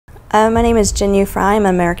My name is Jinh Yu Frey. I'm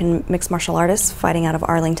an American mixed martial artist fighting out of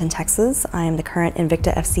Arlington, Texas. I am the current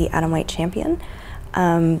Invicta FC Atomweight champion.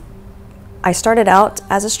 I started out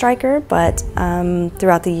as a striker, but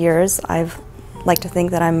throughout the years I've liked to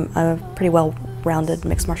think that I'm a pretty well-rounded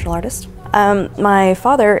mixed martial artist. My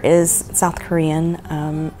father is South Korean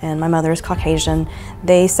and my mother is Caucasian.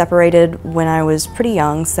 They separated when I was pretty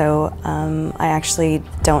young, so I actually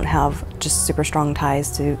don't have just super strong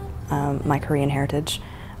ties to my Korean heritage.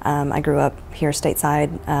 I grew up here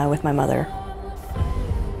stateside with my mother.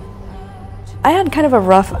 I had kind of a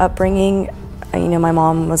rough upbringing. You know, my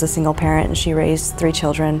mom was a single parent and she raised 3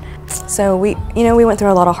 children. So we went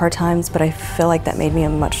through a lot of hard times, but I feel like that made me a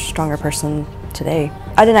much stronger person today.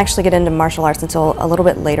 I didn't actually get into martial arts until a little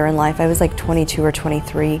bit later in life. I was like 22 or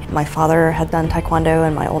 23. My father had done taekwondo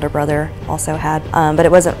and my older brother also had, but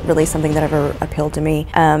it wasn't really something that ever appealed to me.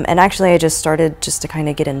 And actually I just started just to kind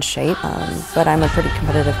of get in shape, but I'm a pretty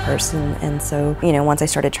competitive person, and so, you know, once I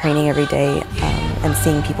started training every day and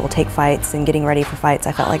seeing people take fights and getting ready for fights,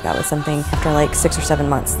 I felt like that was something, after like 6 or 7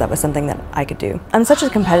 months, that was something that I could do. I'm such a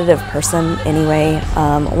competitive person anyway.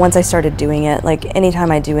 Once I started doing it, like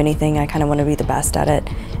anytime I do anything, I kind of want to be the best at it.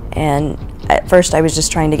 And at first I was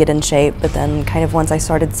just trying to get in shape, but then kind of once I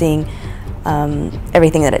started seeing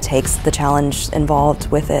everything that it takes, the challenge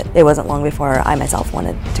involved with it, it wasn't long before I myself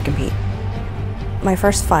wanted to compete. My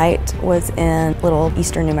first fight was in a little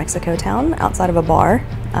eastern New Mexico town outside of a bar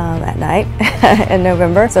at night in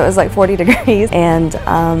November. So it was like 40 degrees, and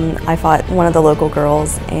I fought one of the local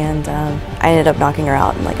girls, and I ended up knocking her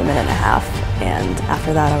out in like a minute and a half. And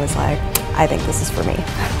after that I was like, I think this is for me.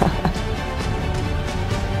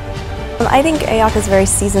 I think Ayaka's a very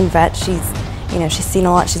seasoned vet. She's seen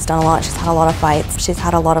a lot, she's done a lot, she's had a lot of fights, she's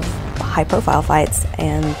had a lot of high-profile fights,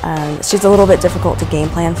 and she's a little bit difficult to game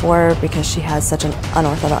plan for because she has such an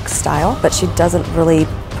unorthodox style, but she doesn't really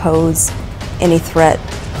pose any threat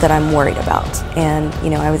that I'm worried about. And you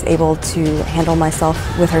know, I was able to handle myself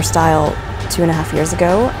with her style 2.5 years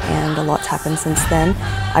ago, and a lot's happened since then.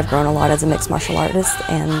 I've grown a lot as a mixed martial artist,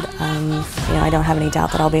 and you know, I don't have any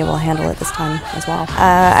doubt that I'll be able to handle it this time as well.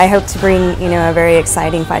 I hope to bring, you know, a very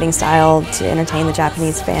exciting fighting style to entertain the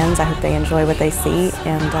Japanese fans. I hope they enjoy what they see,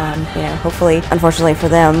 and you know, hopefully, unfortunately for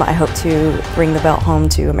them, I hope to bring the belt home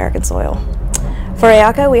to American soil. For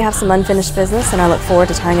Ayaka, we have some unfinished business, and I look forward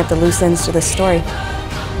to tying up the loose ends to this story.